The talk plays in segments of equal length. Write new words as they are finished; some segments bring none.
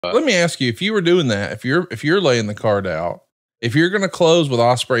Let me ask you, if you were doing that, if you're laying the card out, if you're going to close with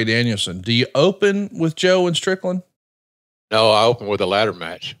Ospreay Danielson, do you open with Joe and Strickland? No, I open with a ladder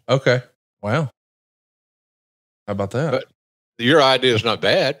match. Okay. Wow. How about that? But your idea is not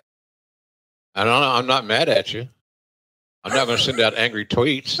bad. And I'm not mad at you. I'm not going to send out angry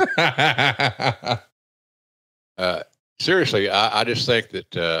tweets. Seriously, I just think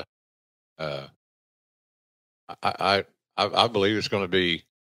that I believe it's going to be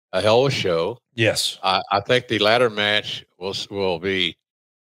a hell of a show. Yes. I think the ladder match will be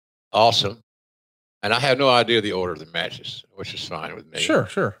awesome. And I have no idea the order of the matches, which is fine with me. Sure,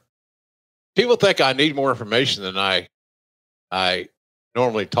 sure. People think I need more information than I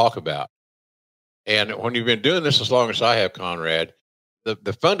normally talk about. And when you've been doing this as long as I have, Conrad,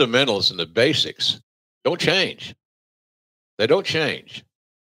 the fundamentals and the basics don't change. They don't change.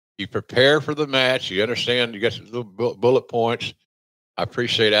 You prepare for the match. You understand. You got some little bullet points. I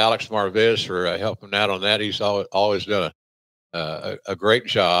appreciate Alex Marvez for helping out on that. He's always done a great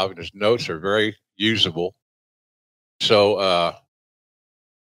job, and his notes are very usable. So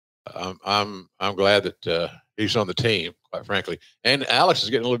I'm glad that he's on the team, quite frankly. And Alex is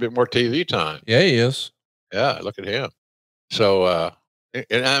getting a little bit more TV time. Yeah, he is. Yeah, look at him. So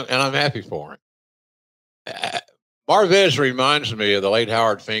and I'm happy for him. Marvez reminds me of the late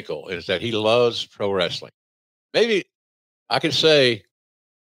Howard Finkel, is that he loves pro wrestling. Maybe I could say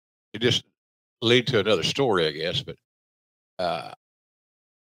it just lead to another story, I guess, but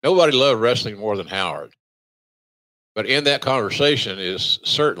nobody loved wrestling more than Howard. But in that conversation is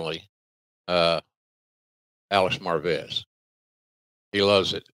certainly Alex Marvez. He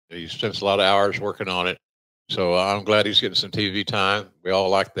loves it. He spends a lot of hours working on it. So I'm glad he's getting some TV time. We all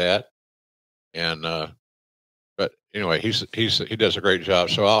like that. And but anyway, he does a great job.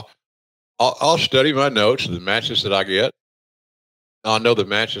 So I'll study my notes of the matches that I get. I'll know the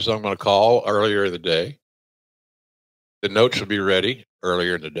matches I'm going to call earlier in the day. The notes will be ready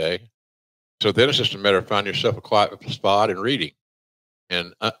earlier in the day. So then it's just a matter of finding yourself a quiet spot and reading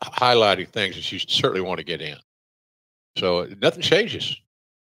and highlighting things that you certainly want to get in. So nothing changes,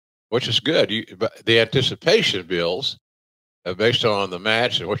 which is good. But the anticipation builds based on the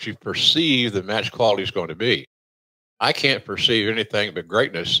match and what you perceive the match quality is going to be. I can't perceive anything but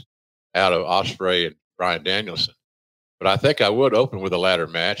greatness out of Ospreay and Bryan Danielson. But I think I would open with a ladder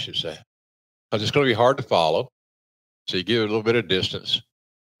match because it's going to be hard to follow. So you give it a little bit of distance.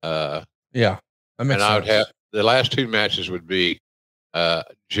 Yeah, that makes sense. I would have the last two matches would be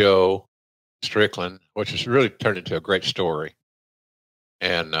Joe Strickland, which has really turned into a great story,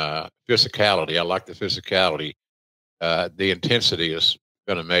 and physicality. I like the physicality. The intensity has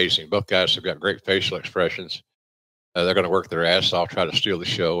been amazing. Both guys have got great facial expressions. They're going to work their ass off, try to steal the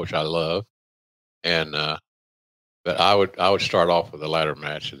show, which I love. And but I would start off with a ladder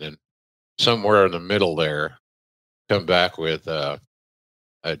match, and then somewhere in the middle there, come back with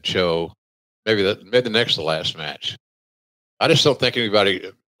Joe. Maybe the next to last match. I just don't think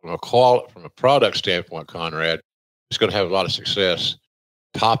anybody from a product standpoint, Conrad, is going to have a lot of success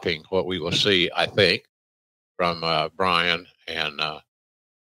topping what we will see. I think from Bryan and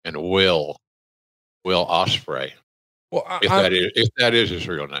Will Ospreay. Well, if that is his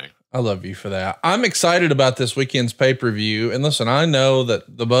real name. I love you for that. I'm excited about this weekend's pay-per-view. And listen, I know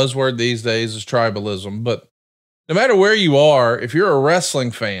that the buzzword these days is tribalism, but no matter where you are, if you're a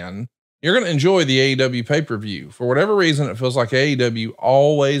wrestling fan, you're going to enjoy the AEW pay-per-view. For whatever reason, it feels like AEW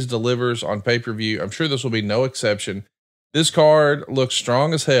always delivers on pay-per-view. I'm sure this will be no exception. This card looks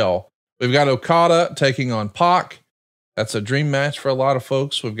strong as hell. We've got Okada taking on Pac. That's a dream match for a lot of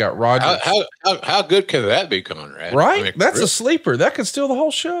folks. We've got Roger. How good can that be, Conrad? Right? I mean, that's a sleeper. That could steal the whole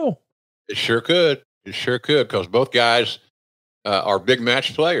show. It sure could. It sure could, because both guys are big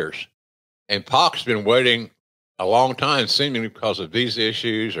match players. And Pac's been waiting a long time, seemingly because of visa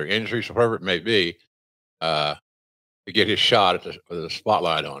issues or injuries or whatever it may be, to get his shot with the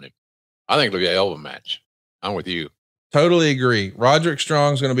spotlight on him. I think it'll be a hell of a match. I'm with you. Totally agree. Roderick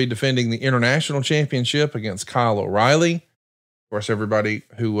Strong's going to be defending the international championship against Kyle O'Reilly. Of course, everybody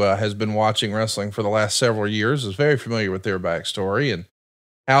who has been watching wrestling for the last several years is very familiar with their backstory. And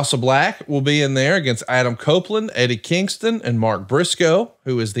House of Black will be in there against Adam Copeland, Eddie Kingston, and Mark Briscoe,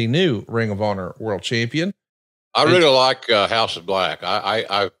 who is the new Ring of Honor world champion. I really like House of Black.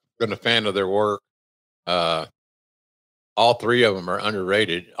 I've been a fan of their work. All three of them are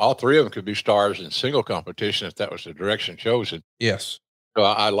underrated. All three of them could be stars in single competition if that was the direction chosen. Yes. So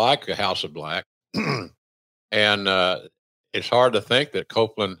I like the House of Black. And it's hard to think that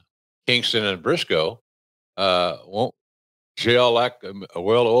Copeland, Kingston, and Briscoe won't gel like a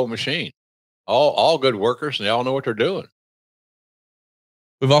well-oiled machine. All good workers, and they all know what they're doing.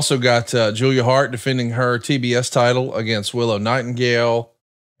 We've also got Julia Hart defending her TBS title against Willow Nightingale,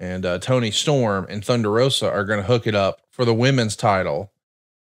 and Tony Storm and Thunder Rosa are going to hook it up for the women's title.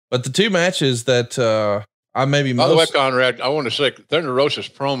 But the two matches that I maybe By the way, Conrad, I want to say Thunder Rosa's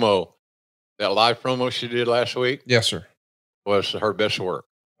promo, that live promo she did last week, yes, sir, was her best work.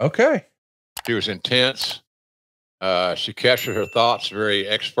 Okay. She was intense. She captured her thoughts very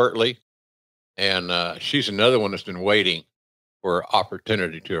expertly. And she's another one that's been waiting for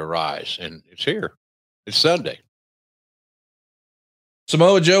opportunity to arise. And it's here. It's Sunday.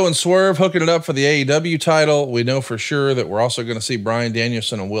 Samoa Joe and Swerve hooking it up for the AEW title. We know for sure that we're also going to see Bryan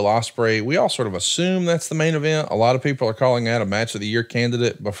Danielson and Will Ospreay. We all sort of assume that's the main event. A lot of people are calling out a match of the year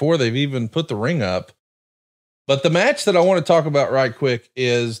candidate before they've even put the ring up. But the match that I want to talk about right quick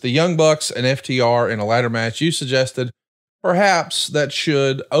is the Young Bucks and FTR in a ladder match. You suggested perhaps that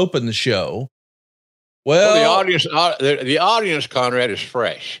should open the show. Well, the audience, Conrad, is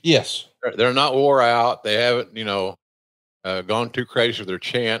fresh. Yes. They're not wore out. They haven't, gone too crazy with their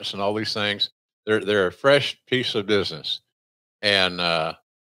chants and all these things. They're a fresh piece of business. And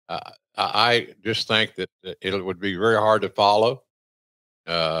I just think that it would be very hard to follow.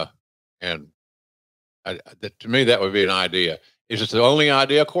 And to me, that would be an idea. Is it the only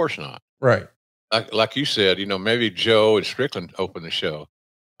idea? Of course not. Right. Like you said, maybe Joe and Strickland open the show.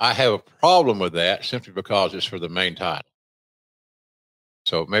 I have a problem with that simply because it's for the main title.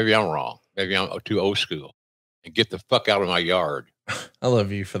 So maybe I'm wrong. Maybe I'm too old school. And get the fuck out of my yard. I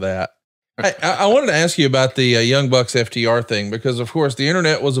love you for that. Hey, I wanted to ask you about the Young Bucks FTR thing, because of course the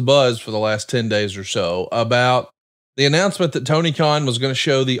internet was abuzz for the last 10 days or so about the announcement that Tony Khan was going to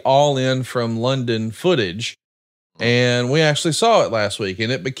show the All In from London footage. And we actually saw it last week,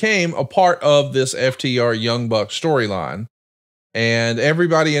 and it became a part of this FTR Young Bucks storyline. And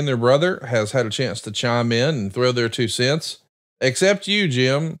everybody and their brother has had a chance to chime in and throw their 2 cents, except you,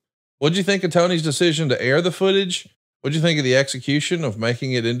 Jim. What'd you think of Tony's decision to air the footage? What'd you think of the execution of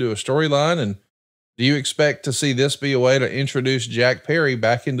making it into a storyline? And do you expect to see this be a way to introduce Jack Perry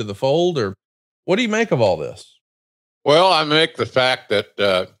back into the fold, or what do you make of all this? Well, I make the fact that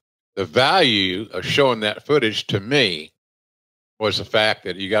the value of showing that footage to me was the fact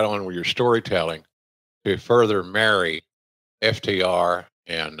that you got on with your storytelling to further marry FTR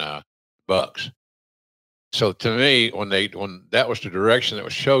and Bucks. So to me, when that was the direction that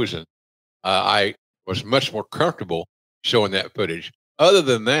was chosen, I was much more comfortable showing that footage. Other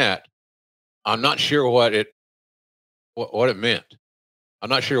than that, I'm not sure what it meant. I'm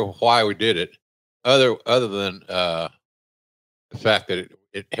not sure why we did it, other than the fact that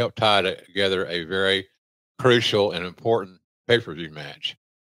it helped tie together a very crucial and important pay-per-view match.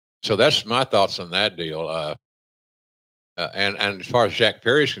 So that's my thoughts on that deal. And as far as Jack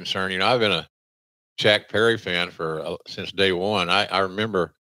Perry is concerned, I've been a Jack Perry fan since day one. I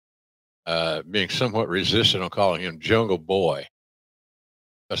remember being somewhat resistant on calling him Jungle Boy,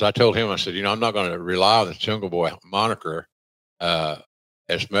 because I told him, I said, I'm not going to rely on the Jungle Boy moniker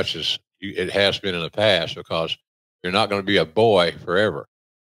as much as it has been in the past, because you're not going to be a boy forever.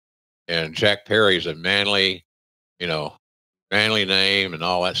 And Jack Perry is a manly name and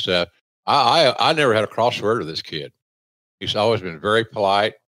all that stuff. I never had a crossword with this kid. He's always been very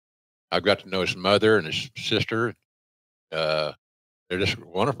polite. I've got to know his mother and his sister. They're just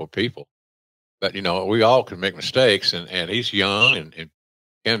wonderful people. But, we all can make mistakes, and he's young and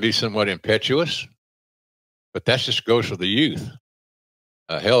can be somewhat impetuous. But that just goes for the youth.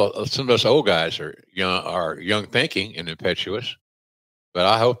 Hell, some of us old guys are young thinking and impetuous. But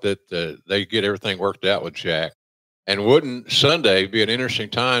I hope that they get everything worked out with Jack. And wouldn't Sunday be an interesting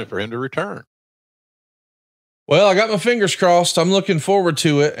time for him to return? Well, I got my fingers crossed. I'm looking forward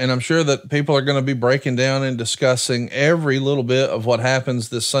to it. And I'm sure that people are going to be breaking down and discussing every little bit of what happens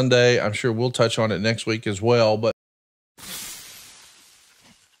this Sunday. I'm sure we'll touch on it next week as well. But